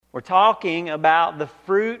We're talking about the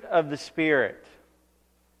fruit of the Spirit.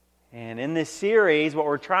 And in this series, what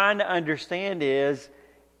we're trying to understand is,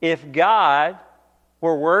 if God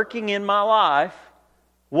were working in my life,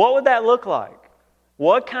 what would that look like?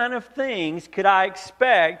 What kind of things could I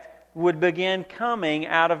expect would begin coming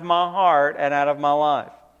out of my heart and out of my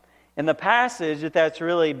life? And the passage that's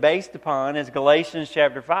really based upon is Galatians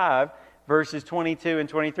chapter 5, verses 22 and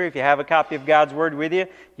 23. If you have a copy of God's Word with you,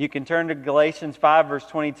 you can turn to Galatians 5, verse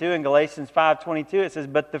 22. In Galatians 5:22, it says,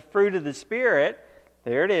 "But the fruit of the Spirit,"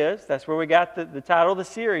 there it is. That's where we got the title of the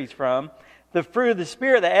series from. The fruit of the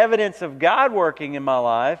Spirit, the evidence of God working in my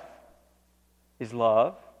life, is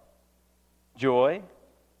love, joy,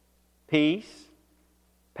 peace,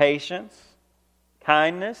 patience,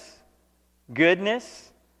 kindness,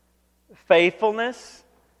 goodness, faithfulness,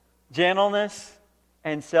 gentleness,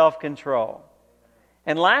 and self-control.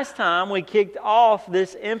 And last time we kicked off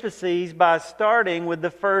this emphasis by starting with the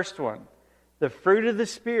first one. The fruit of the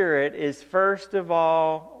Spirit is first of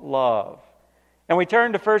all love. And we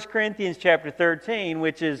turn to 1 Corinthians chapter 13,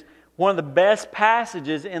 which is one of the best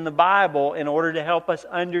passages in the Bible in order to help us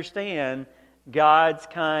understand God's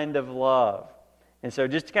kind of love. And so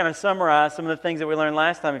just to kind of summarize some of the things that we learned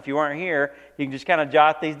last time, if you weren't here, you can just kind of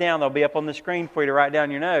jot these down. They'll be up on the screen for you to write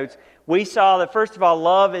down your notes. We saw that, first of all,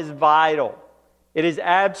 love is vital. It is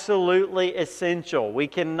absolutely essential. We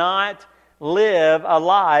cannot live a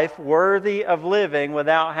life worthy of living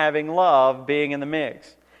without having love being in the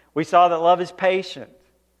mix. We saw that love is patient.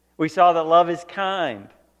 We saw that love is kind.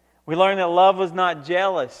 We learned that love was not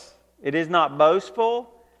jealous. It is not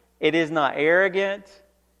boastful. It is not arrogant.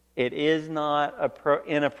 It is not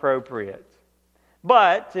inappropriate.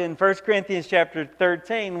 But in 1 Corinthians chapter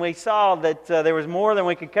 13, we saw that there was more than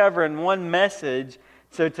we could cover in one message.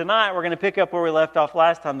 So tonight we're going to pick up where we left off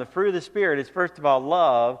last time. The fruit of the Spirit is first of all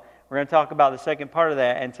love. We're going to talk about the second part of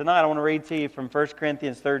that. And tonight I want to read to you from 1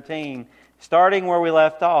 Corinthians 13, starting where we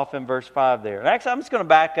left off in verse 5 there. And actually I'm just going to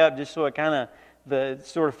back up just so it kind of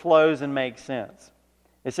sort of flows and makes sense.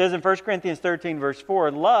 It says in 1 Corinthians 13 verse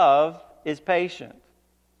 4, "Love is patient.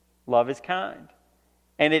 Love is kind.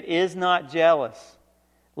 And it is not jealous.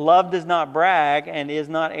 Love does not brag and is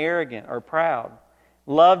not arrogant or proud.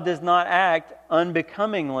 Love does not act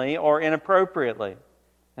unbecomingly or inappropriately."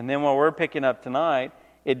 And then what we're picking up tonight,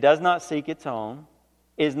 "It does not seek its own,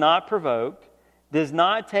 is not provoked, does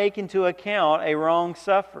not take into account a wrong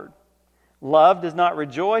suffered. Love does not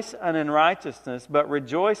rejoice in unrighteousness, but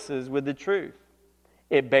rejoices with the truth.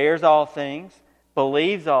 It bears all things,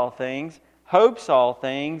 believes all things, hopes all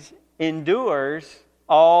things, endures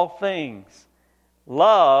all things."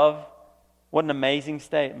 Love, what an amazing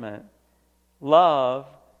statement. Love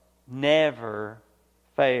never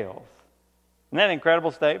fails. Isn't that an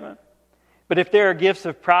incredible statement? "But if there are gifts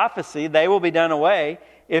of prophecy, they will be done away.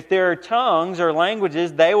 If there are tongues or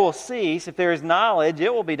languages, they will cease. If there is knowledge,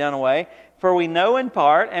 it will be done away. For we know in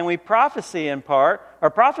part, and we prophesy in part,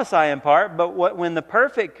 but when the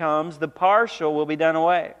perfect comes, the partial will be done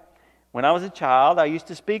away. When I was a child, I used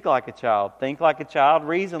to speak like a child, think like a child,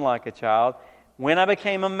 reason like a child. When I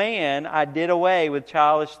became a man, I did away with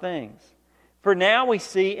childish things. For now we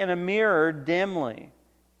see in a mirror dimly,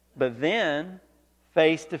 but then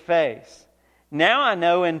face to face. Now I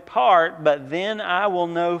know in part, but then I will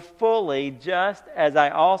know fully, just as I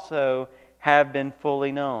also have been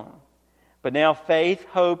fully known. But now faith,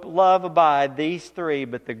 hope, love abide, these three,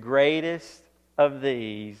 but the greatest of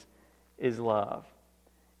these is love."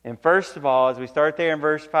 And first of all, as we start there in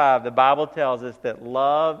verse 5, the Bible tells us that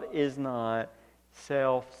love is not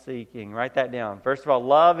self-seeking. Write that down. First of all,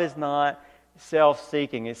 love is not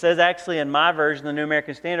self-seeking. It says actually in my version, the New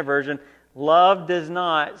American Standard Version, love does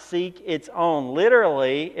not seek its own.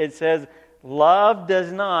 Literally, it says, love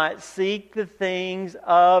does not seek the things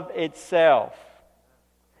of itself.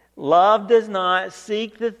 Love does not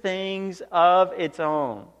seek the things of its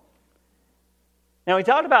own. Now, we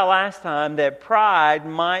talked about last time that pride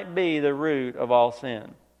might be the root of all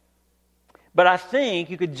sin. But I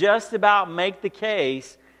think you could just about make the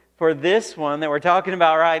case for this one that we're talking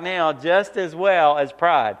about right now just as well as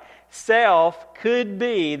pride. Self could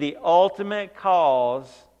be the ultimate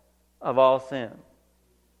cause of all sin.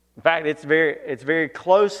 In fact, it's very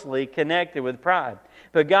closely connected with pride.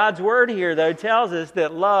 But God's Word here, though, tells us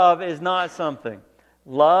that love is not something.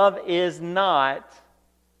 Love is not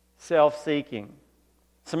self-seeking.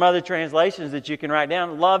 Some other translations that you can write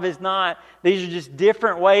down, love is not, these are just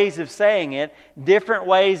different ways of saying it, different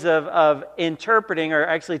ways of interpreting or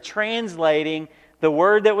actually translating the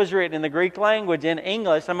word that was written in the Greek language in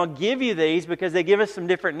English. I'm going to give you these because they give us some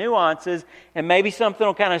different nuances and maybe something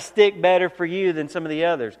will kind of stick better for you than some of the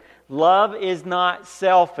others. Love is not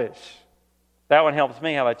selfish. That one helps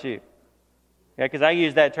me. How about you? Yeah, because I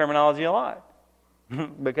use that terminology a lot.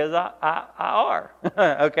 Because I are.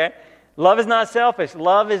 Okay? Love is not selfish.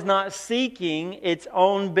 Love is not seeking its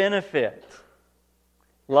own benefit.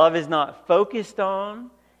 Love is not focused on.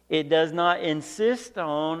 It does not insist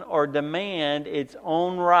on or demand its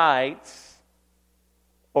own rights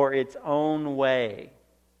or its own way.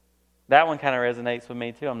 That one kind of resonates with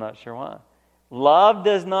me too. I'm not sure why. Love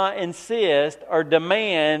does not insist or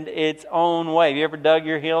demand its own way. Have you ever dug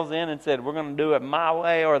your heels in and said, we're going to do it my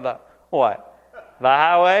way or the what? The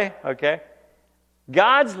highway? Okay.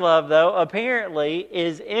 God's love, though, apparently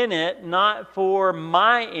is in it not for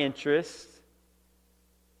my interest,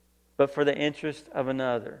 but for the interest of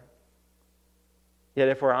another. Yet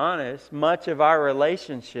if we're honest, much of our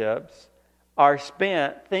relationships are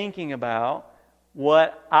spent thinking about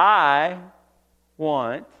what I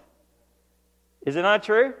want. Is it not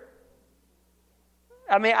true?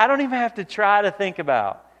 I mean, I don't even have to try to think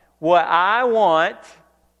about what I want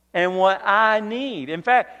and what I need. In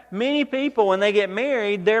fact, many people, when they get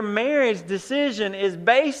married, their marriage decision is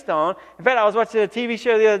based on... In fact, I was watching a TV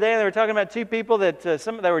show the other day, and they were talking about two people that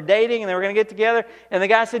they were dating, and they were going to get together, and the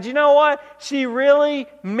guy said, you know what? She really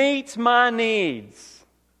meets my needs.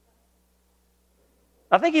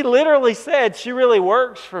 I think he literally said, she really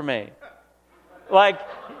works for me. Like...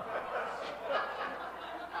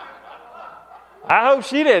 I hope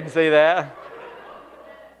she didn't see that.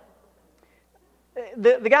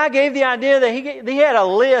 The guy gave the idea that he had a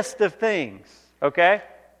list of things, okay?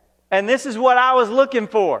 And this is what I was looking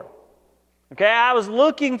for. Okay, I was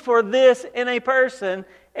looking for this in a person,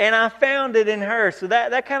 and I found it in her. So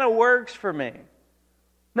that kind of works for me.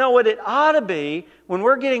 No, what it ought to be when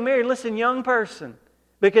we're getting married, listen, young person,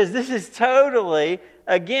 because this is totally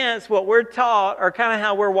against what we're taught or kind of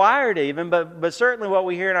how we're wired even, but certainly what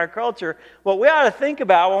we hear in our culture. What we ought to think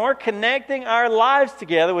about when we're connecting our lives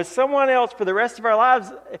together with someone else for the rest of our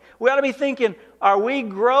lives, we ought to be thinking, are we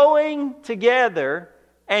growing together,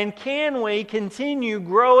 and can we continue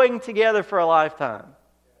growing together for a lifetime?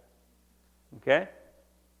 Okay?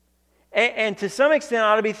 And to some extent, I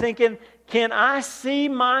ought to be thinking, can I see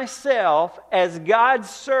myself as God's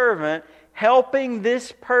servant helping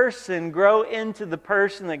this person grow into the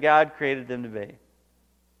person that God created them to be? Do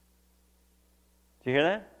you hear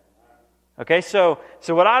that? Okay, so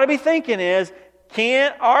what I ought to be thinking is,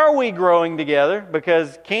 are we growing together?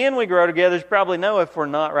 Because can we grow together is probably no if we're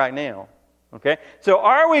not right now. Okay, so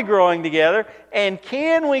are we growing together? And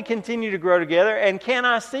can we continue to grow together? And can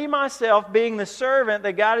I see myself being the servant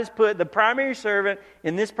that God has put, the primary servant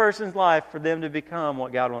in this person's life for them to become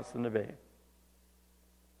what God wants them to be?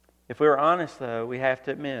 If we were honest, though, we have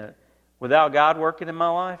to admit, without God working in my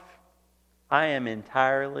life, I am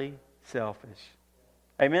entirely selfish.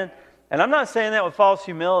 Amen? And I'm not saying that with false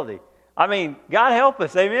humility. I mean, God help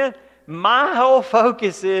us. Amen? My whole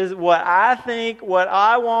focus is what I think, what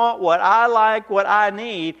I want, what I like, what I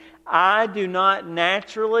need. I do not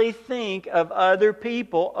naturally think of other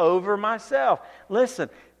people over myself. Listen,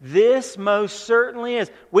 this most certainly is.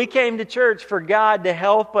 We came to church for God to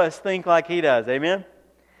help us think like He does. Amen?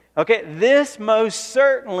 Okay, this most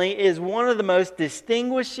certainly is one of the most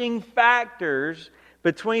distinguishing factors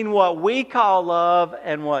between what we call love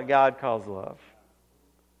and what God calls love.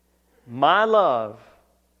 My love,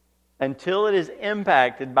 until it is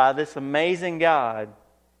impacted by this amazing God,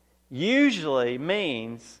 usually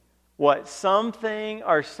means what something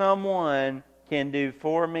or someone can do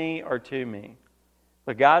for me or to me.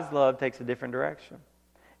 But God's love takes a different direction.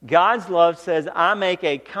 God's love says, I make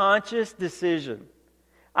a conscious decision.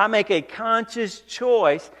 I make a conscious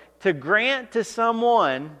choice to grant to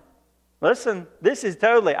someone, listen, this is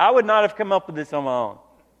totally, I would not have come up with this on my own.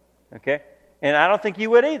 Okay? And I don't think you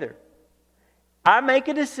would either. I make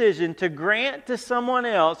a decision to grant to someone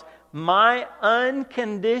else my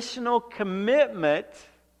unconditional commitment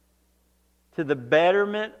to the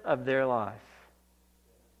betterment of their life.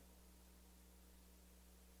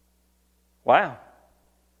 Wow.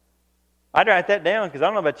 I'd write that down because I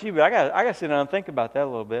don't know about you, but I got to sit down and think about that a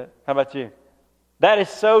little bit. How about you? That is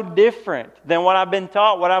so different than what I've been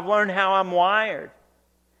taught, what I've learned, how I'm wired.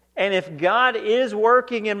 And if God is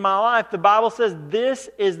working in my life, the Bible says this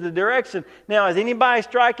is the direction. Now, is anybody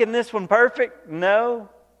striking this one perfect? No.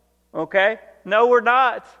 Okay? No, we're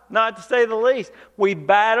not. Not to say the least. We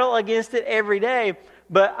battle against it every day.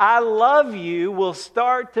 But I love you will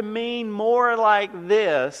start to mean more like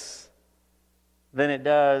this than it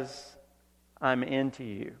does I'm into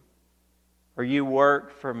you, or you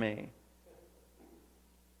work for me.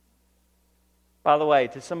 By the way,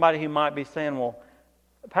 to somebody who might be saying, well,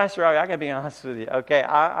 Pastor Robbie, I got to be honest with you. Okay,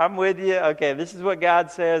 I'm with you. Okay, this is what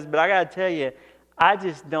God says, but I got to tell you, I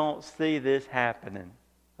just don't see this happening.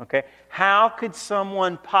 Okay, how could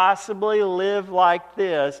someone possibly live like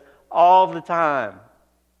this all the time?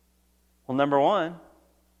 Well, number one,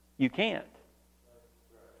 you can't.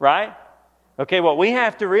 Right? Okay, what we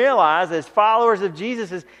have to realize as followers of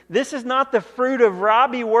Jesus is this is not the fruit of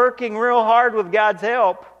Robbie working real hard with God's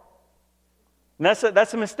help. And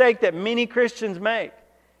that's a mistake that many Christians make.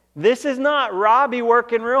 This is not Robbie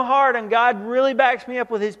working real hard and God really backs me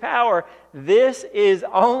up with His power. This is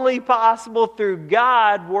only possible through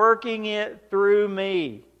God working it through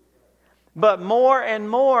me. But more and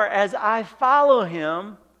more as I follow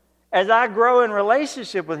Him, as I grow in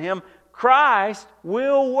relationship with Him, Christ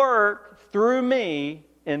will work through me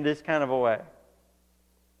in this kind of a way.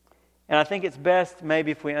 And I think it's best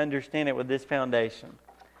maybe if we understand it with this foundation.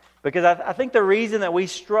 Because I think the reason that we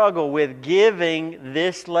struggle with giving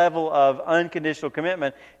this level of unconditional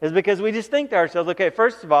commitment is because we just think to ourselves, okay,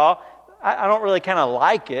 first of all, I don't really kind of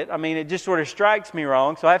like it. I mean, it just sort of strikes me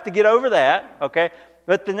wrong, so I have to get over that, okay?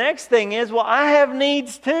 But the next thing is, well, I have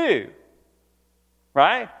needs too,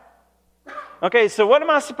 right? Okay, so what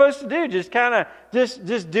am I supposed to do? Just kind of,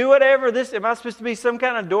 just do whatever this, am I supposed to be some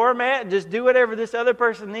kind of doormat and just do whatever this other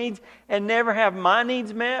person needs and never have my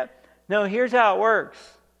needs met? No, here's how it works.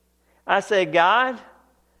 I say, God,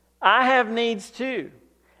 I have needs too.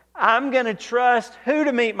 I'm going to trust who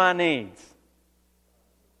to meet my needs?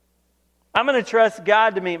 I'm going to trust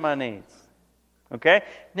God to meet my needs. Okay?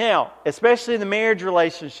 Now, especially in the marriage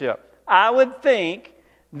relationship, I would think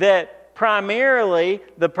that primarily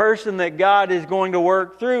the person that God is going to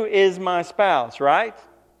work through is my spouse, right?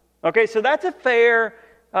 Okay, so that's a fair,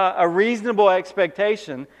 a reasonable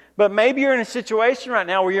expectation. But maybe you're in a situation right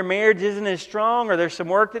now where your marriage isn't as strong or there's some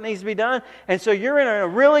work that needs to be done. And so you're in a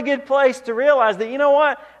really good place to realize that, you know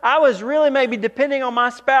what? I was really maybe depending on my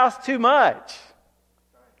spouse too much.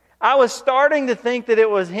 I was starting to think that it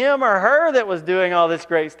was him or her that was doing all this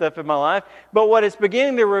great stuff in my life. But what it's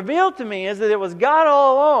beginning to reveal to me is that it was God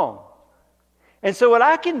all along. And so what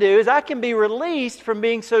I can do is I can be released from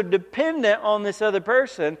being so dependent on this other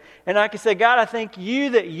person. And I can say, God, I thank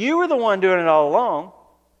you that you were the one doing it all along.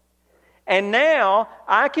 And now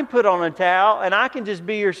I can put on a towel and I can just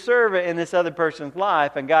be your servant in this other person's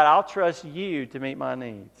life. And God, I'll trust you to meet my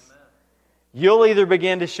needs. Amen. You'll either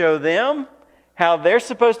begin to show them how they're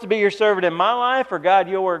supposed to be your servant in my life, or God,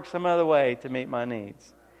 you'll work some other way to meet my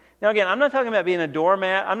needs. Now again, I'm not talking about being a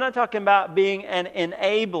doormat. I'm not talking about being an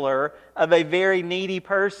enabler of a very needy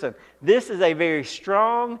person. This is a very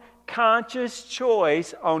strong, conscious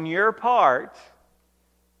choice on your part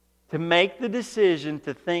to make the decision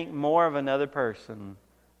to think more of another person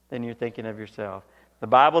than you're thinking of yourself. The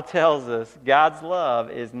Bible tells us God's love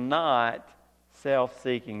is not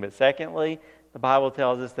self-seeking. But secondly, the Bible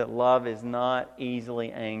tells us that love is not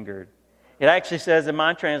easily angered. It actually says in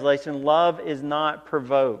my translation, love is not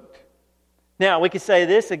provoked. Now, we could say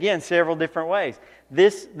this again several different ways.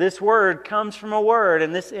 This word comes from a word,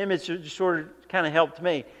 and this image just sort of kind of helped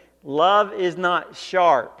me. Love is not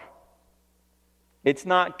sharp. It's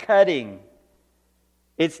not cutting.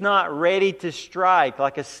 It's not ready to strike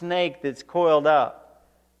like a snake that's coiled up.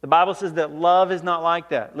 The Bible says that love is not like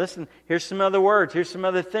that. Listen, here's some other words. Here's some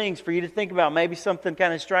other things for you to think about. Maybe something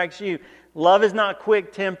kind of strikes you. Love is not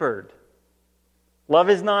quick-tempered. Love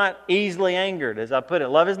is not easily angered, as I put it.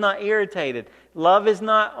 Love is not irritated. Love is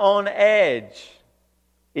not on edge.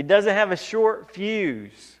 It doesn't have a short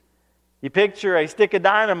fuse. You picture a stick of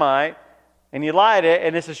dynamite, and you light it,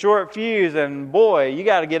 and it's a short fuse, and boy, you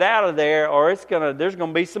got to get out of there, or there's going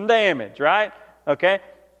to be some damage, right? Okay?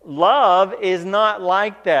 Love is not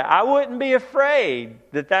like that. I wouldn't be afraid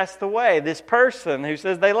that that's the way this person who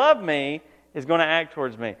says they love me is going to act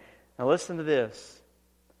towards me. Now listen to this.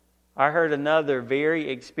 I heard another very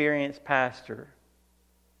experienced pastor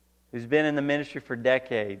who's been in the ministry for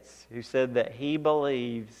decades who said that he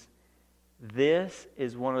believes this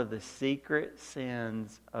is one of the secret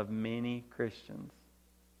sins of many Christians.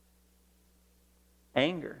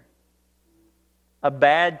 Anger. A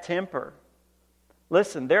bad temper.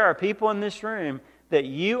 Listen, there are people in this room that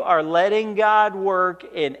you are letting God work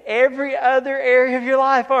in every other area of your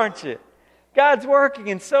life, aren't you? God's working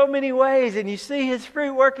in so many ways and you see His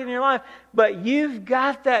fruit working in your life, but you've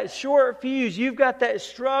got that short fuse. You've got that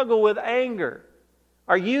struggle with anger.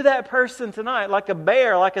 Are you that person tonight, like a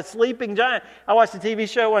bear, like a sleeping giant? I watched a TV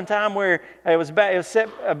show one time where it was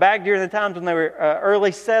set back during the times when they were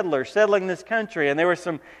early settlers settling this country, and there were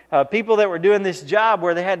some people that were doing this job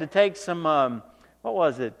where they had to take some,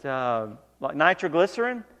 like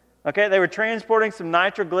nitroglycerin? Okay, they were transporting some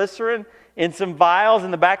nitroglycerin, in some vials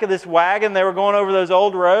in the back of this wagon. They were going over those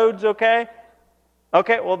old roads, okay?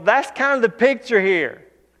 Okay, well, that's kind of the picture here.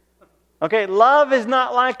 Okay, love is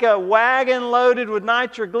not like a wagon loaded with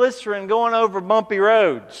nitroglycerin going over bumpy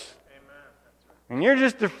roads. And you're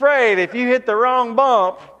just afraid if you hit the wrong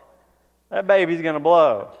bump, that baby's going to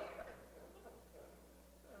blow.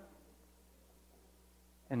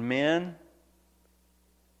 And men,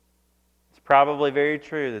 it's probably very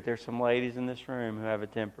true that there's some ladies in this room who have a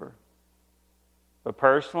temper. But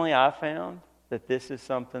personally, I found that this is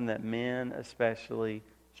something that men especially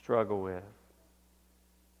struggle with.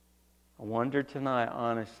 I wonder tonight,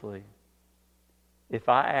 honestly, if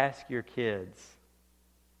I ask your kids,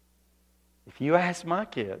 if you ask my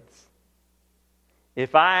kids,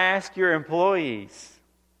 if I ask your employees,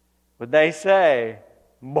 would they say,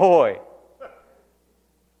 boy,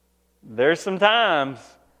 there's some times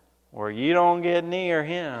where you don't get near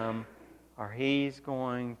him or he's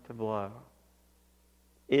going to blow?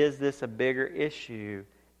 Is this a bigger issue?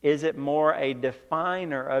 Is it more a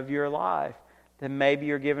definer of your life than maybe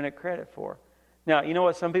you're giving it credit for? Now, you know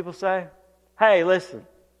what some people say? Hey, listen,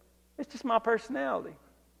 it's just my personality.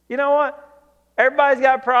 You know what? Everybody's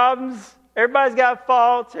got problems. Everybody's got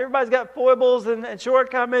faults. Everybody's got foibles and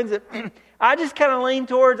shortcomings. I just kind of lean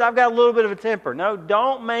towards I've got a little bit of a temper. No,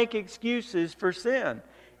 don't make excuses for sin.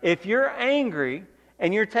 If you're angry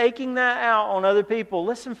and you're taking that out on other people,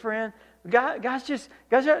 listen, friend, God's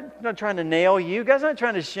not trying to nail you. God's not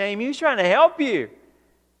trying to shame you. He's trying to help you.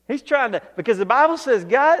 He's trying to, because the Bible says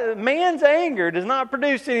man's anger does not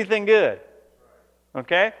produce anything good.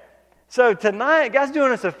 Okay? So tonight, God's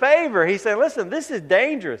doing us a favor. He's saying, listen, this is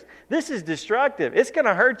dangerous. This is destructive. It's going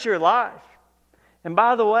to hurt your life. And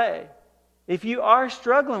by the way, if you are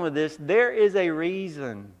struggling with this, there is a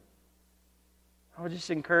reason. I would just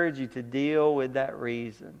encourage you to deal with that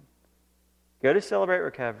reason. Go to Celebrate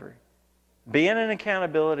Recovery. Be in an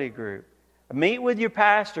accountability group. Meet with your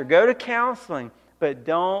pastor. Go to counseling. But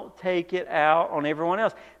don't take it out on everyone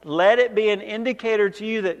else. Let it be an indicator to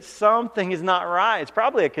you that something is not right. It's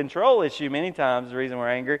probably a control issue many times, the reason we're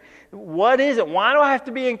angry. What is it? Why do I have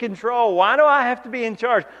to be in control? Why do I have to be in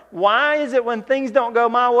charge? Why is it when things don't go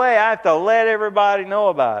my way, I have to let everybody know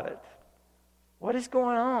about it? What is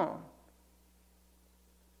going on?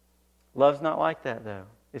 Love's not like that, though.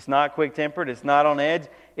 It's not quick-tempered. It's not on edge.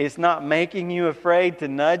 It's not making you afraid to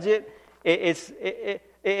nudge it.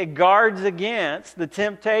 It guards against the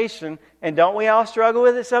temptation. And don't we all struggle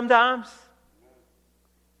with it sometimes?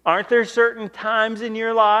 Aren't there certain times in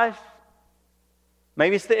your life?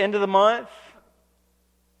 Maybe it's the end of the month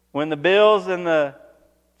when the bills and the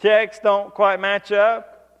checks don't quite match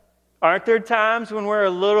up. Aren't there times when we're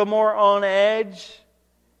a little more on edge?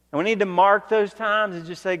 And we need to mark those times and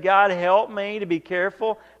just say, God, help me to be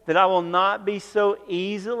careful that I will not be so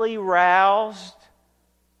easily roused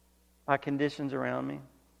by conditions around me.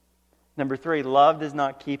 Number 3, love does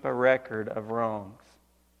not keep a record of wrongs.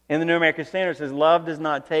 In the New American Standard, it says, love does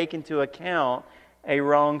not take into account a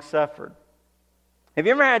wrong suffered. Have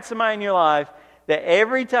you ever had somebody in your life that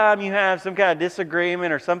every time you have some kind of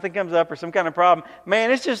disagreement or something comes up or some kind of problem,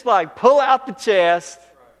 man, it's just like pull out the chest,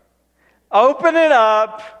 open it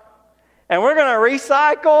up, and we're going to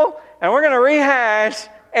recycle and we're going to rehash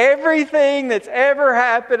everything that's ever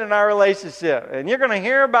happened in our relationship. And you're going to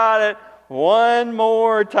hear about it one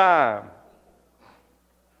more time.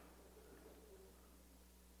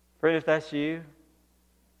 Friend, if that's you,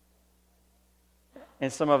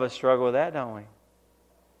 and some of us struggle with that, don't we?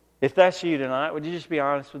 If that's you tonight, would you just be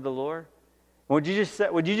honest with the Lord? Would you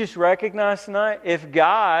just recognize tonight, if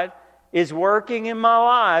God is working in my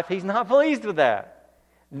life, He's not pleased with that.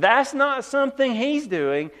 That's not something He's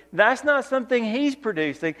doing. That's not something He's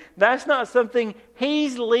producing. That's not something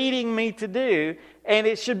He's leading me to do, and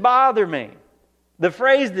it should bother me. The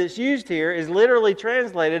phrase that's used here is literally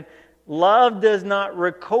translated, love does not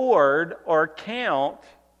record or count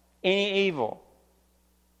any evil.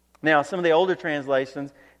 Now, some of the older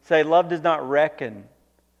translations say love does not reckon,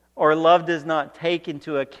 or love does not take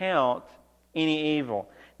into account any evil.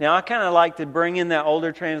 Now, I kind of like to bring in that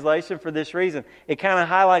older translation for this reason. It kind of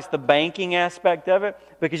highlights the banking aspect of it,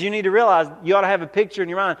 because you need to realize you ought to have a picture in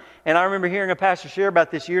your mind. And I remember hearing a pastor share about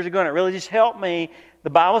this years ago, and it really just helped me. The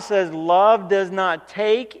Bible says love does not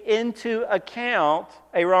take into account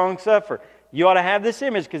a wrong suffered. You ought to have this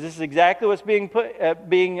image, because this is exactly what's being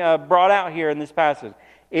brought out here in this passage.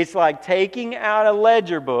 It's like taking out a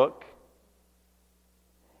ledger book,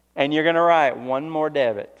 and you're going to write one more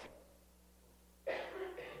debit.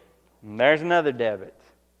 And there's another debit.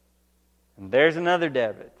 And there's another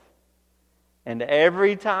debit. And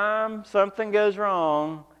every time something goes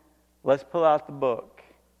wrong, let's pull out the book.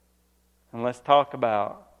 And let's talk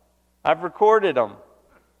about. I've recorded them.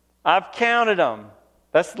 I've counted them.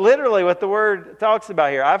 That's literally what the word talks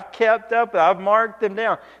about here. I've kept up. I've marked them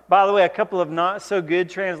down. By the way, a couple of not so good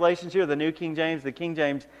translations here. The New King James, the King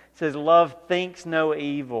James says, love thinks no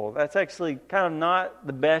evil. That's actually kind of not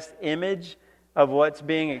the best image of what's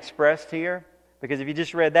being expressed here. Because if you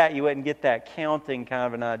just read that, you wouldn't get that counting kind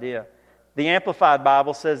of an idea. The Amplified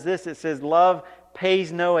Bible says this. It says, love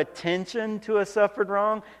pays no attention to a suffered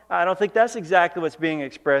wrong. I don't think that's exactly what's being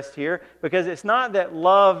expressed here. Because it's not that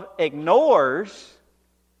love ignores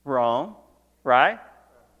wrong, right?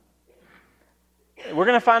 We're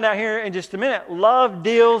going to find out here in just a minute. Love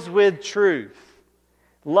deals with truth.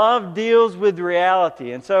 Love deals with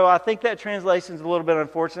reality. And so I think that translation is a little bit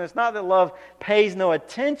unfortunate. It's not that love pays no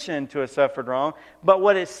attention to a suffered wrong, but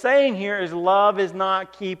what it's saying here is love is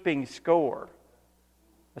not keeping score.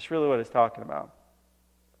 That's really what it's talking about.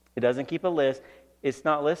 It doesn't keep a list. It's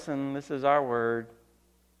not, listen, this is our word.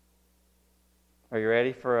 Are you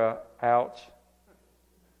ready for a ouch?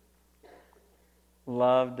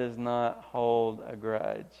 Love does not hold a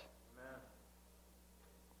grudge.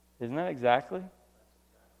 Isn't that exactly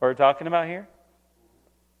what we're talking about here?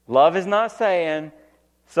 Love is not saying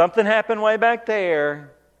something happened way back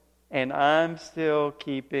there and I'm still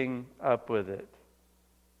keeping up with it.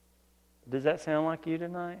 Does that sound like you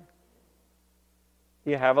tonight?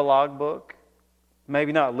 Do you have a logbook?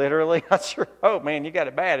 Maybe not literally. I sure hope, man, you got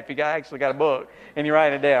it bad if you actually got a book and you're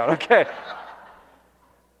writing it down. Okay.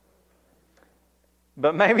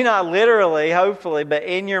 But maybe not literally, hopefully, but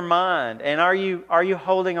in your mind. And are you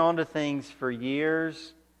holding on to things for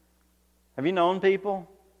years? Have you known people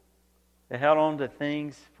that held on to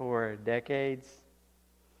things for decades?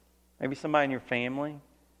 Maybe somebody in your family.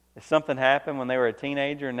 If something happened when they were a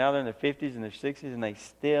teenager and now they're in their 50s and their 60s and they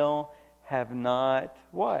still have not,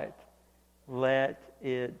 what? Let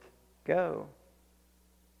it go.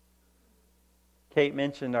 Kate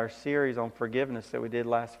mentioned our series on forgiveness that we did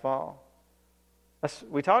last fall.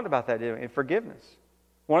 We talked about that, didn't we? In forgiveness.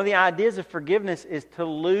 One of the ideas of forgiveness is to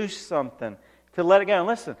loose something, to let it go. And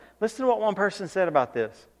listen to what one person said about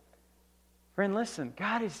this. Friend, listen,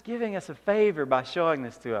 God is giving us a favor by showing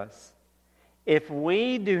this to us. If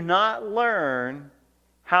we do not learn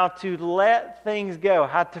how to let things go,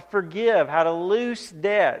 how to forgive, how to loose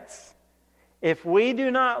debts, if we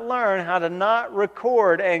do not learn how to not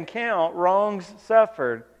record and count wrongs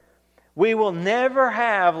suffered, we will never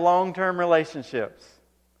have long-term relationships.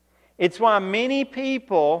 It's why many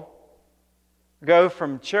people go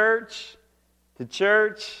from church to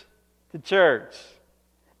church to church.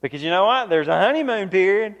 Because you know what? There's a honeymoon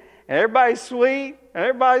period, and everybody's sweet, and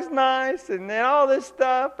everybody's nice, and then all this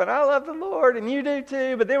stuff, and I love the Lord, and you do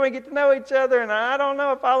too, but then we get to know each other, and I don't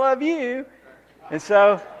know if I love you. And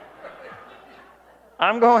so,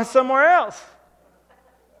 I'm going somewhere else.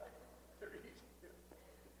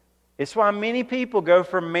 It's why many people go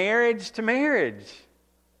from marriage to marriage.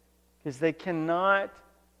 Because they cannot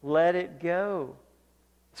let it go.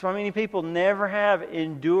 It's why many people never have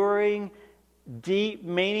enduring, deep,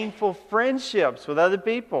 meaningful friendships with other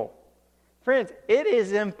people. Friends, it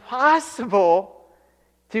is impossible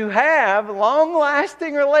to have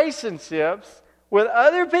long-lasting relationships with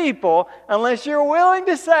other people unless you're willing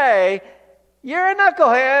to say, you're a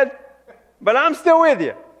knucklehead, but I'm still with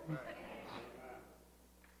you.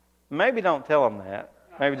 Maybe don't tell them that.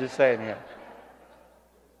 Maybe just say it here.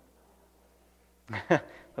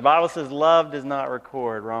 The Bible says love does not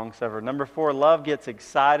record wrong suffered. Number 4, love gets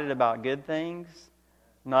excited about good things,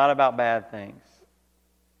 not about bad things.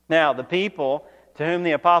 Now, the people to whom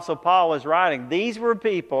the Apostle Paul was writing, these were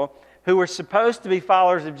people who were supposed to be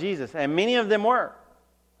followers of Jesus, and many of them were.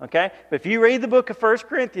 Okay? But if you read the book of 1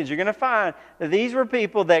 Corinthians, you're going to find that these were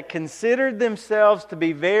people that considered themselves to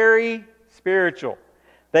be very spiritual.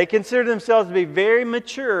 They considered themselves to be very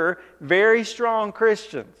mature, very strong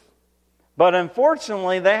Christians. But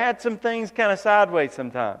unfortunately, they had some things kind of sideways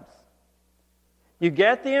sometimes. You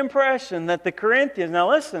get the impression that the Corinthians, now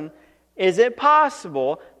listen, is it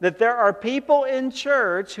possible that there are people in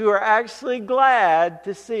church who are actually glad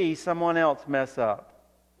to see someone else mess up?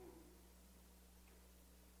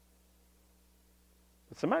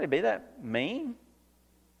 Would somebody be that mean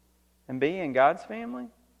and be in God's family?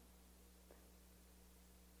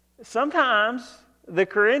 Sometimes the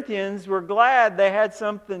Corinthians were glad they had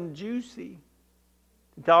something juicy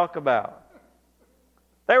to talk about.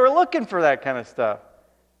 They were looking for that kind of stuff.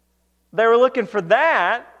 They were looking for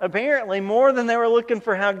that, apparently, more than they were looking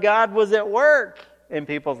for how God was at work in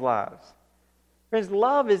people's lives. Friends,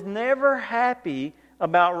 love is never happy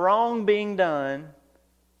about wrong being done,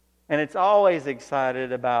 and it's always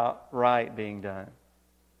excited about right being done.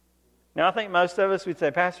 Now, I think most of us would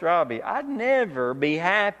say, Pastor Robbie, I'd never be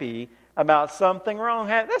happy about something wrong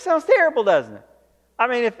happening. That sounds terrible, doesn't it? I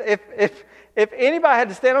mean, if anybody had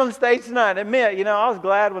to stand on the stage tonight and admit, I was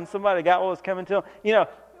glad when somebody got what was coming to them,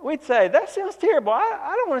 we'd say, that sounds terrible.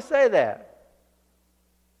 I don't want to say that.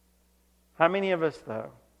 How many of us,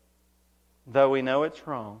 though we know it's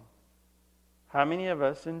wrong, how many of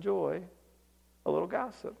us enjoy a little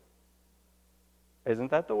gossip?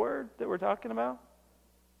 Isn't that the word that we're talking about?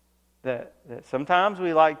 That sometimes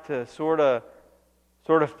we like to sort of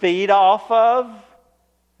feed off of.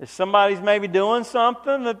 If somebody's maybe doing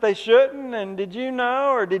something that they shouldn't, and did you know,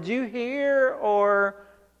 or did you hear, or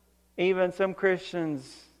even some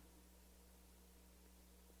Christians,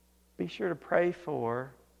 be sure to pray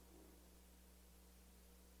for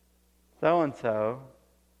so-and-so,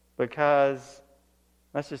 because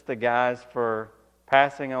that's just the guise for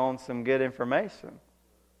passing on some good information.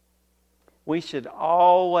 We should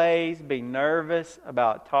always be nervous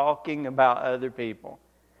about talking about other people.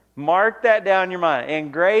 Mark that down in your mind.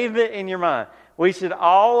 Engrave it in your mind. We should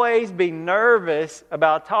always be nervous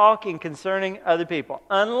about talking concerning other people,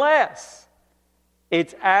 unless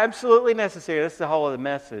it's absolutely necessary. That's the whole of the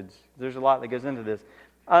message. There's a lot that goes into this.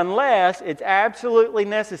 Unless it's absolutely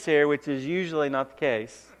necessary, which is usually not the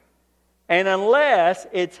case, and unless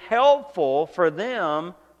it's helpful for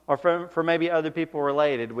them or for maybe other people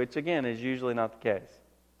related, which again is usually not the case.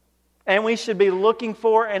 And we should be looking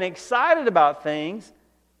for and excited about things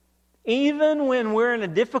even when we're in a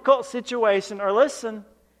difficult situation, or listen,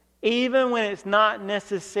 even when it's not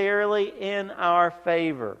necessarily in our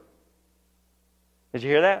favor. Did you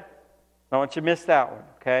hear that? I don't want you to miss that one,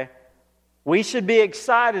 okay? We should be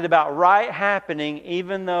excited about right happening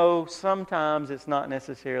even though sometimes it's not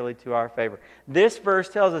necessarily to our favor. This verse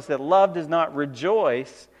tells us that love does not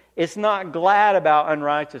rejoice. It's not glad about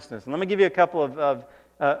unrighteousness. And let me give you a couple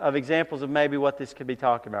of examples of maybe what this could be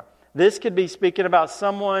talking about. This could be speaking about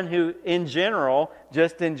someone who, in general,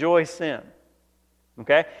 just enjoys sin.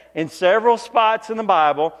 Okay? In several spots in the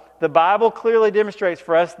Bible clearly demonstrates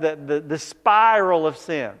for us the spiral of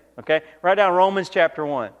sin. Okay? Write down Romans chapter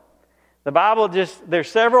 1. The Bible there's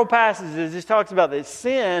several passages that just talks about that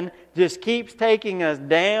sin just keeps taking us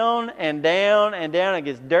down and down and down. It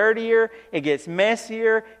gets dirtier, it gets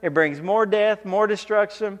messier, it brings more death, more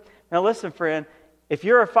destruction. Now listen, friend, if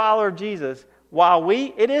you're a follower of Jesus,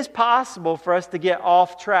 it is possible for us to get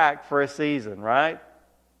off track for a season, right?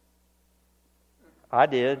 I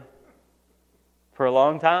did for a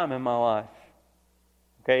long time in my life.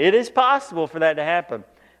 Okay, it is possible for that to happen.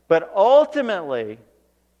 But ultimately,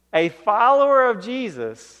 a follower of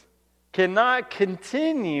Jesus cannot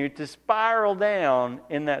continue to spiral down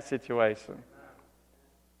in that situation.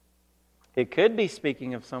 It could be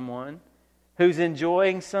speaking of someone who's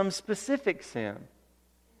enjoying some specific sin.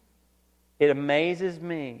 It amazes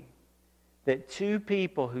me that two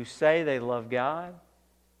people who say they love God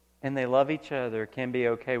and they love each other can be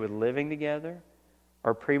okay with living together,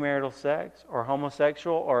 or premarital sex, or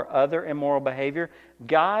homosexual, or other immoral behavior.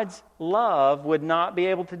 God's love would not be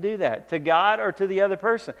able to do that to God or to the other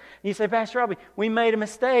person. You say, Pastor Robbie, we made a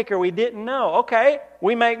mistake or we didn't know. Okay,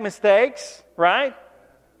 we make mistakes, right?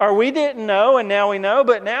 Or we didn't know and now we know,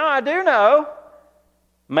 but now I do know.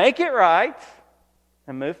 Make it right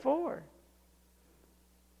and move forward.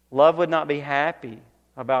 Love would not be happy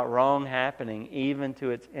about wrong happening even to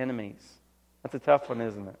its enemies. That's a tough one,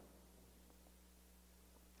 isn't it?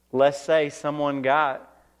 Let's say someone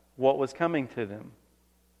got what was coming to them.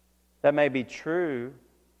 That may be true,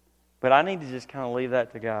 but I need to just kind of leave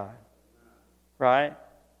that to God. Right?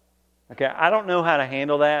 Okay, I don't know how to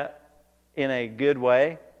handle that in a good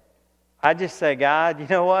way. I just say, God, you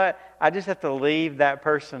know what? I just have to leave that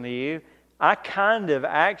person to you. I kind of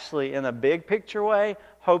actually, in a big picture way,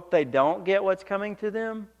 hope they don't get what's coming to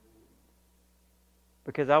them,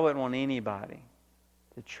 because I wouldn't want anybody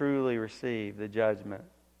to truly receive the judgment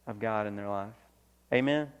of God in their life.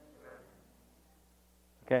 Amen?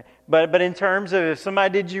 Okay. But in terms of if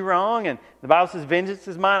somebody did you wrong and the Bible says vengeance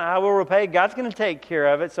is mine, I will repay, God's going to take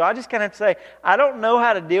care of it. So I just kind of have to say, I don't know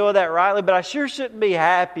how to deal with that rightly, but I sure shouldn't be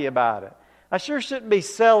happy about it. I sure shouldn't be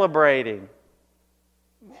celebrating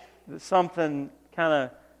that something kind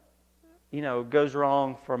of, goes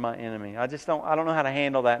wrong for my enemy. I don't know how to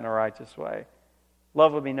handle that in a righteous way.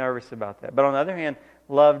 Love would be nervous about that. But on the other hand,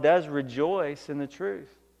 love does rejoice in the truth.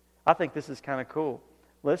 I think this is kind of cool.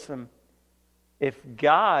 Listen, if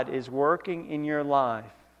God is working in your life,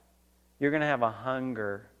 you're going to have a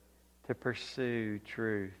hunger to pursue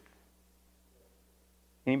truth.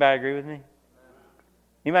 Anybody agree with me?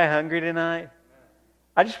 Anybody hungry tonight?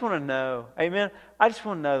 I just want to know. Amen? I just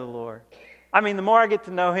want to know the Lord. I mean, the more I get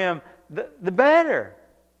to know Him, the better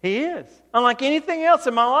He is. Unlike anything else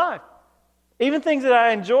in my life. Even things that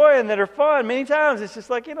I enjoy and that are fun, many times it's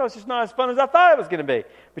just like, it's just not as fun as I thought it was going to be.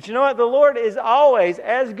 But you know what? The Lord is always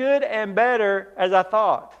as good and better as I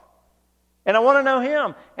thought. And I want to know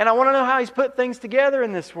Him. And I want to know how He's put things together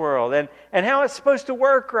in this world. And how it's supposed to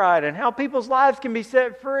work right. And how people's lives can be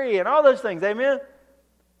set free. And all those things. Amen?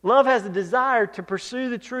 Love has a desire to pursue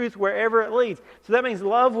the truth wherever it leads. So that means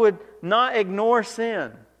love would not ignore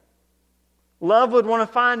sin. Love would want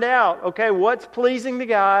to find out, okay, what's pleasing to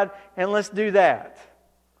God, and let's do that.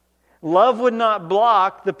 Love would not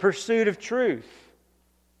block the pursuit of truth.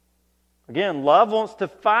 Again, love wants to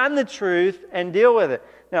find the truth and deal with it.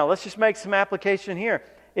 Now, let's just make some application here.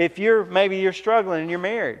 If maybe you're struggling in your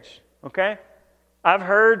marriage, okay? I've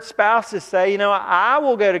heard spouses say, I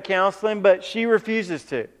will go to counseling, but she refuses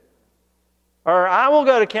to. Or I will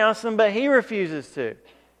go to counseling, but he refuses to.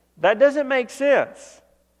 That doesn't make sense.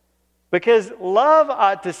 Because love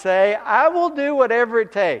ought to say, I will do whatever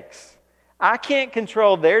it takes. I can't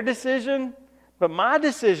control their decision, but my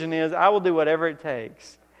decision is I will do whatever it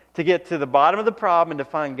takes to get to the bottom of the problem and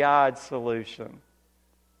to find God's solution.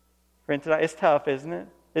 Friends, it's tough, isn't it?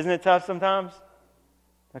 Isn't it tough sometimes?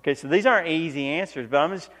 Okay, so these aren't easy answers,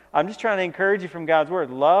 but I'm just trying to encourage you from God's Word.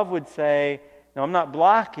 Love would say, no, I'm not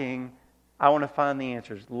blocking. I want to find the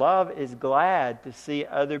answers. Love is glad to see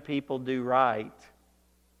other people do right.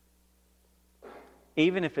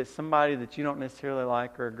 Even if it's somebody that you don't necessarily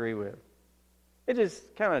like or agree with. It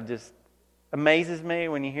just kind of just amazes me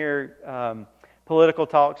when you hear political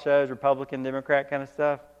talk shows, Republican, Democrat kind of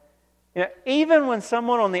stuff. Even when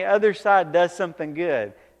someone on the other side does something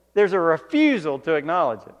good, there's a refusal to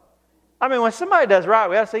acknowledge it. I mean, when somebody does right,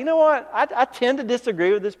 we have to say, you know what? I tend to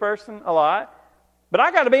disagree with this person a lot, but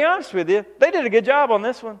I got to be honest with you. They did a good job on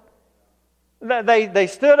this one. They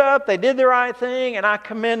stood up, they did the right thing, and I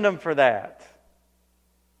commend them for that.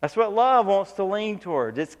 That's what love wants to lean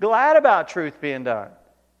towards. It's glad about truth being done.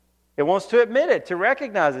 It wants to admit it, to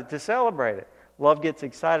recognize it, to celebrate it. Love gets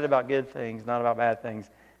excited about good things, not about bad things.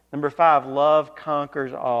 Number 5, love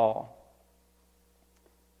conquers all.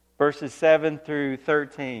 Verses 7 through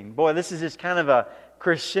 13. Boy, this is just kind of a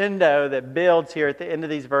crescendo that builds here at the end of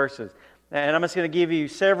these verses. And I'm just going to give you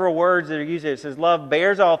several words that are used here. It says, love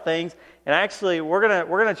bears all things. And actually, we're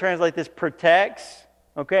going to translate this protects,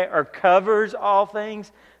 okay, or covers all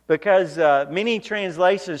things. Because many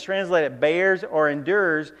translations translate it bears or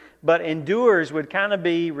endures, but endures would kind of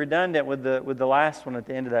be redundant with the last one at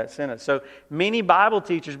the end of that sentence. So many Bible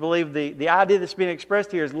teachers believe the idea that's being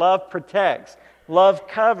expressed here is love protects, love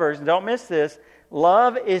covers. And don't miss this.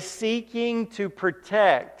 Love is seeking to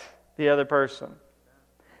protect the other person,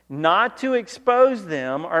 not to expose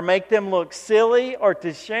them or make them look silly or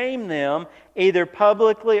to shame them either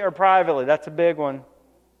publicly or privately. That's a big one.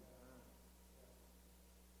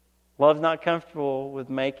 Love's not comfortable with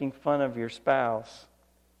making fun of your spouse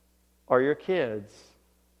or your kids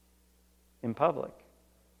in public.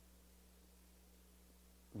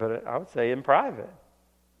 But I would say in private.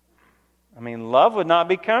 I mean, love would not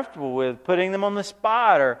be comfortable with putting them on the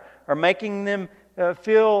spot or making them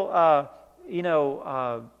feel,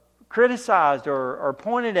 criticized or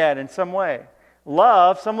pointed at in some way.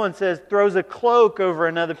 Love, someone says, throws a cloak over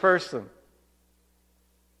another person.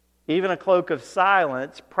 Even a cloak of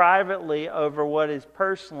silence privately over what is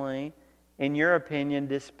personally, in your opinion,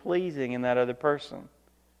 displeasing in that other person.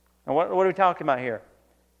 And what are we talking about here?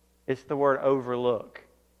 It's the word overlook.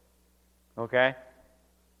 Okay?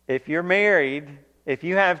 If you're married, if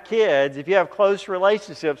you have kids, if you have close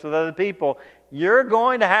relationships with other people, you're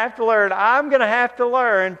going to have to learn, I'm going to have to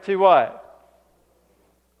learn to what?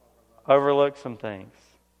 Overlook some things.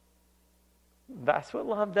 That's what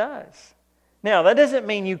love does. Now, that doesn't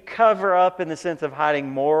mean you cover up in the sense of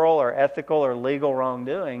hiding moral or ethical or legal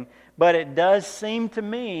wrongdoing, but it does seem to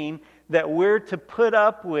mean that we're to put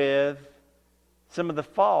up with some of the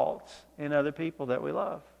faults in other people that we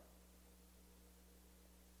love.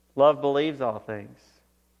 Love believes all things.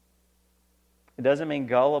 It doesn't mean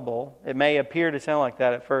gullible. It may appear to sound like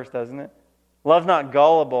that at first, doesn't it? Love's not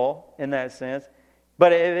gullible in that sense,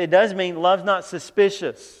 but it does mean love's not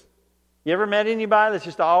suspicious. You ever met anybody that's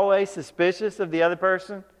just always suspicious of the other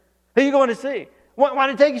person? Who are you going to see? Why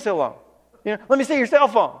did it take you so long? Let me see your cell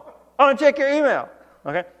phone. I want to check your email.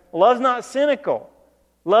 Okay? Love's not cynical.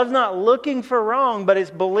 Love's not looking for wrong, but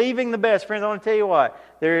it's believing the best. Friends, I want to tell you what.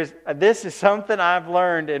 This is something I've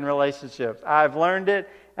learned in relationships. I've learned it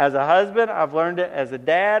as a husband. I've learned it as a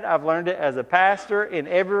dad. I've learned it as a pastor. In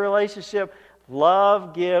every relationship,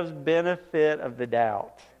 love gives benefit of the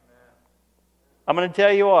doubt. I'm going to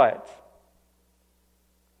tell you what.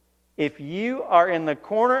 if you are in the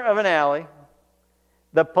corner of an alley,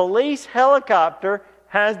 the police helicopter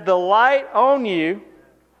has the light on you,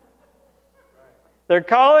 they're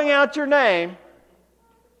calling out your name,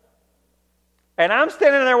 and I'm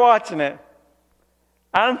standing there watching it,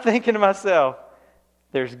 I'm thinking to myself,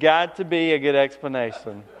 there's got to be a good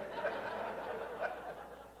explanation.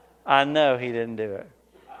 I know he didn't do it.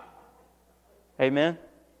 Amen?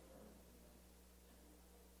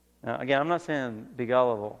 Now, again, I'm not saying be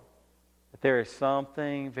gullible, but there is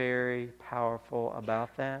something very powerful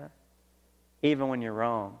about that. Even when you're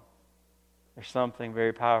wrong, there's something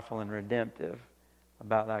very powerful and redemptive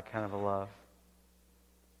about that kind of a love.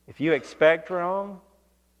 If you expect wrong,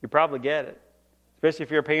 you probably get it. Especially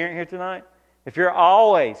if you're a parent here tonight. If you're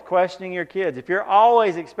always questioning your kids, if you're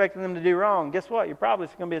always expecting them to do wrong, guess what? You're probably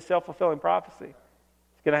going to be a self-fulfilling prophecy.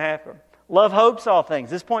 It's going to happen. Love hopes all things.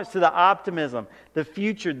 This points to the optimism, the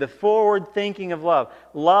future, the forward thinking of love.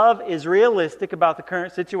 Love is realistic about the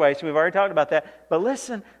current situation. We've already talked about that. But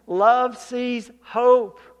listen, love sees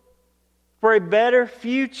hope for a better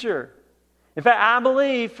future. In fact, I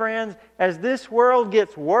believe, friends, as this world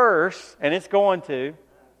gets worse, and it's going to,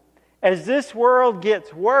 as this world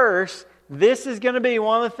gets worse, this is going to be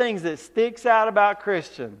one of the things that sticks out about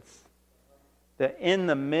Christians. That in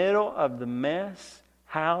the middle of the mess,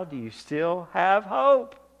 how do you still have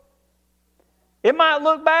hope? It might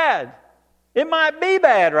look bad. It might be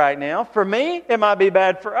bad right now. For me, it might be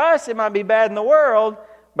bad for us. It might be bad in the world.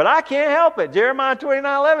 But I can't help it. Jeremiah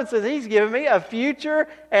 29:11 says He's given me a future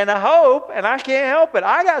and a hope, and I can't help it.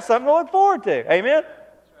 I got something to look forward to. Amen?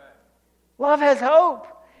 Love has hope.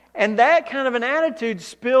 And that kind of an attitude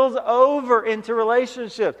spills over into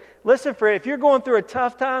relationships. Listen, friend, if you're going through a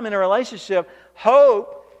tough time in a relationship,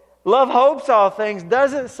 love hopes all things,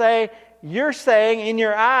 doesn't say, you're saying in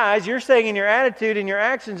your eyes, you're saying in your attitude, in your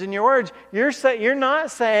actions, in your words, you're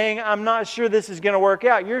not saying, I'm not sure this is going to work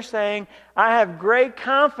out. You're saying, I have great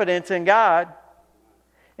confidence in God.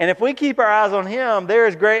 And if we keep our eyes on Him, there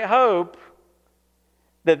is great hope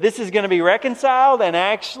that this is going to be reconciled, and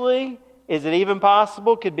actually, is it even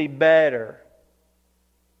possible, could be better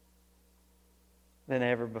than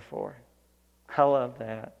ever before. I love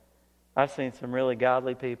that. I've seen some really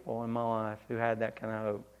godly people in my life who had that kind of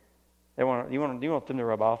hope. You want them to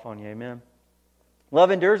rub off on you, amen?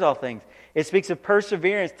 Love endures all things. It speaks of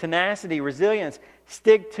perseverance, tenacity, resilience,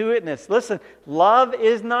 stick-to-itness. Listen, love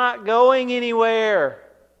is not going anywhere,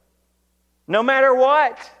 no matter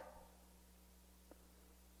what.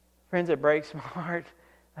 Friends, it breaks my heart.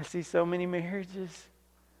 I see so many marriages.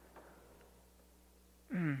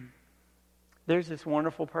 There's this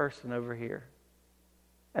wonderful person over here.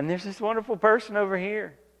 And there's this wonderful person over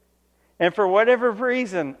here. And for whatever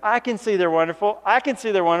reason, I can see they're wonderful. I can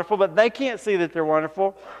see they're wonderful, but they can't see that they're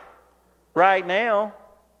wonderful right now.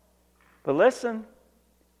 But listen,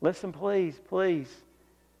 please.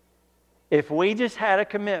 If we just had a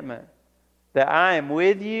commitment that I am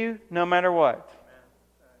with you no matter what.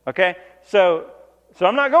 Okay? So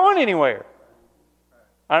I'm not going anywhere.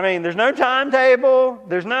 I mean, there's no timetable.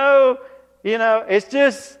 There's no,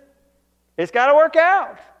 it's got to work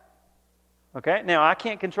out. Okay? Now, I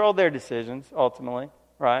can't control their decisions, ultimately,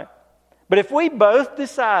 right? But if we both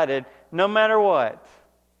decided, no matter what,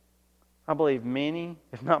 I believe many,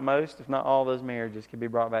 if not most, if not all those marriages could be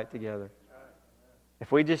brought back together.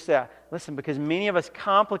 If we just say, listen, because many of us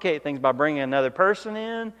complicate things by bringing another person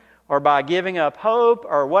in, or by giving up hope,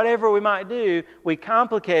 or whatever we might do, we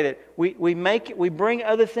complicate it. We bring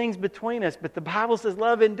other things between us. But the Bible says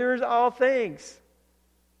love endures all things.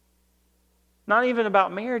 Not even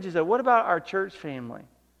about marriages, though. What about our church family?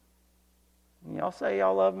 Y'all say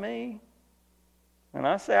y'all love me, and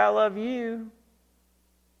I say I love you.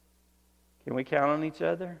 Can we count on each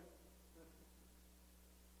other?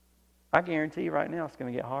 I guarantee you right now it's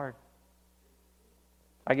going to get hard.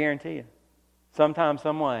 I guarantee you. Sometime,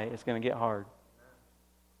 some way, it's going to get hard.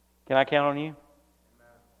 Can I count on you?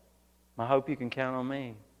 I hope you can count on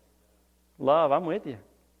me. Love, I'm with you.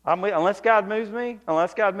 Unless God moves me,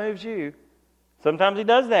 unless God moves you. Sometimes He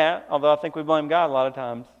does that, although I think we blame God a lot of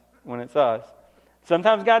times when it's us.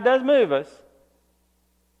 Sometimes God does move us.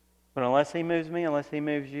 But unless He moves me, unless He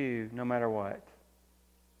moves you, no matter what.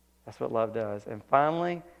 That's what love does. And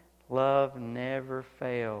finally, love never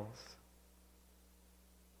fails.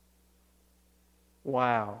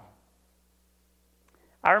 Wow.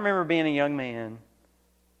 I remember being a young man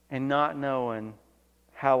and not knowing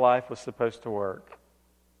how life was supposed to work.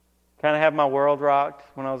 Kind of had my world rocked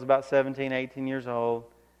when I was about 17, 18 years old,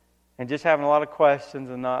 and just having a lot of questions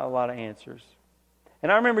and not a lot of answers.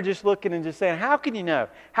 And I remember just looking and just saying, how can you know?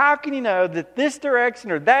 How can you know that this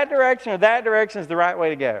direction or that direction or that direction is the right way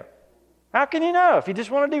to go? How can you know? If you just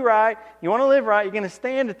want to do right, you want to live right, you're going to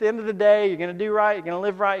stand at the end of the day, you're going to do right, you're going to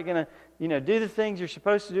live right, you're going to do the things you're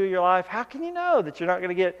supposed to do in your life. How can you know that you're not going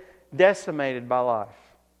to get decimated by life?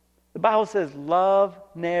 The Bible says love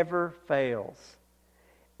never fails.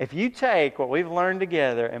 If you take what we've learned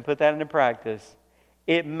together and put that into practice,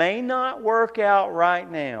 it may not work out right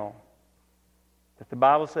now, but the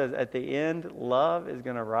Bible says at the end, love is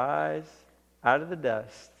going to rise out of the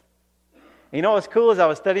dust. You know what's cool is I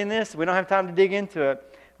was studying this. We don't have time to dig into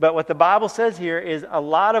it. But what the Bible says here is a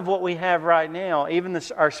lot of what we have right now, even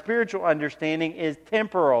our spiritual understanding, is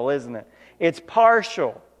temporal, isn't it? It's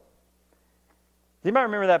partial. Does anybody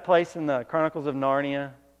remember that place in the Chronicles of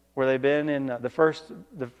Narnia where they've been in the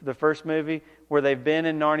first movie, where they've been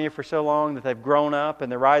in Narnia for so long that they've grown up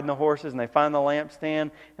and they're riding the horses and they find the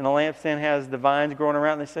lampstand, and the lampstand has the vines growing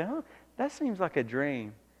around, and they say, that seems like a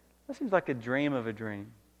dream. That seems like a dream of a dream.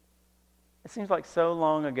 It seems like so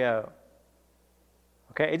long ago.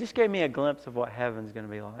 Okay, it just gave me a glimpse of what heaven's going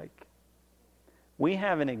to be like. We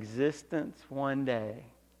have an existence one day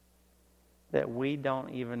that we don't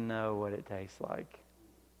even know what it tastes like.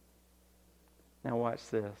 Now watch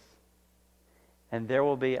this. And there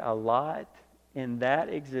will be a lot in that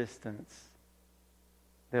existence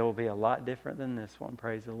that will be a lot different than this one,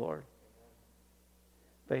 praise the Lord.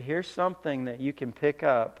 But here's something that you can pick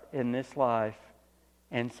up in this life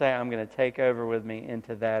and say, I'm going to take over with me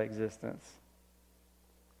into that existence.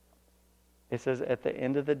 It says, at the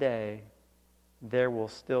end of the day, there will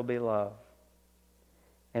still be love.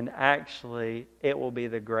 And actually, it will be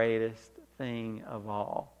the greatest thing of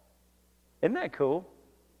all. Isn't that cool?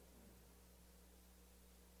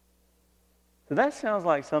 So that sounds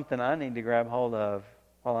like something I need to grab hold of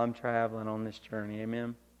while I'm traveling on this journey.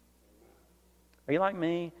 Amen? Are you like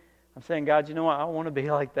me? I'm saying, God, you know what? I want to be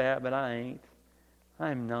like that, but I ain't.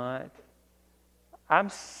 I'm not. I'm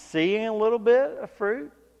seeing a little bit of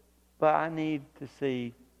fruit, but I need to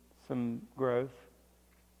see some growth.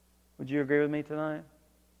 Would you agree with me tonight?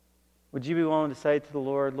 Would you be willing to say to the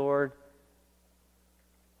Lord, Lord,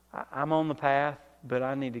 I'm on the path, but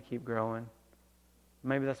I need to keep growing?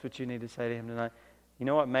 Maybe that's what you need to say to Him tonight. You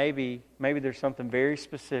know what? Maybe there's something very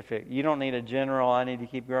specific. You don't need a general, I need to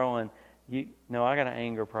keep growing. No, I got an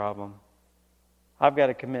anger problem. I've got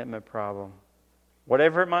a commitment problem.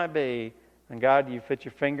 Whatever it might be, and God, you put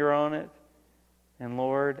your finger on it, and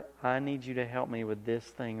Lord, I need you to help me with this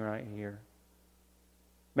thing right here.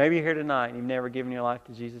 Maybe you're here tonight and you've never given your life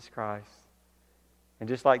to Jesus Christ. And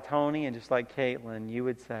just like Tony and just like Caitlin, you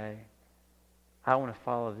would say, I want to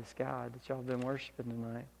follow this God that y'all have been worshiping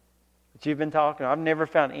tonight, that you've been talking. I've never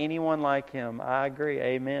found anyone like Him. I agree.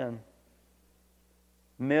 Amen.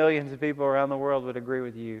 Millions of people around the world would agree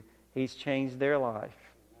with you. He's changed their life.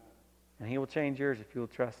 And He will change yours if you will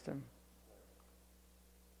trust Him.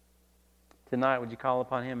 Tonight, would you call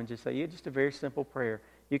upon Him and just say, just a very simple prayer.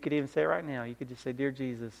 You could even say it right now. You could just say, Dear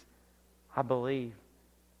Jesus, I believe.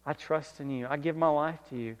 I trust in You. I give my life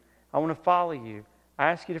to You. I want to follow You.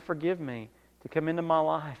 I ask You to forgive me, to come into my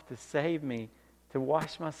life, to save me, to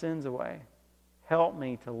wash my sins away. Help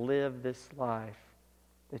me to live this life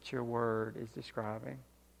that Your Word is describing.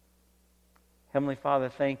 Heavenly Father,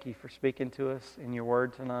 thank You for speaking to us in Your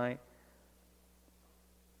Word tonight.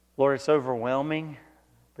 Lord, it's overwhelming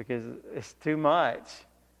because it's too much.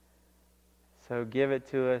 So give it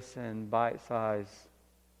to us in bite-sized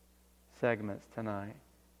segments tonight.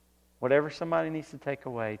 Whatever somebody needs to take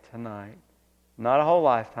away tonight, not a whole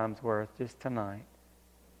lifetime's worth, just tonight.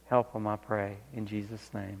 Help them, I pray, in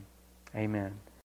Jesus' name. Amen.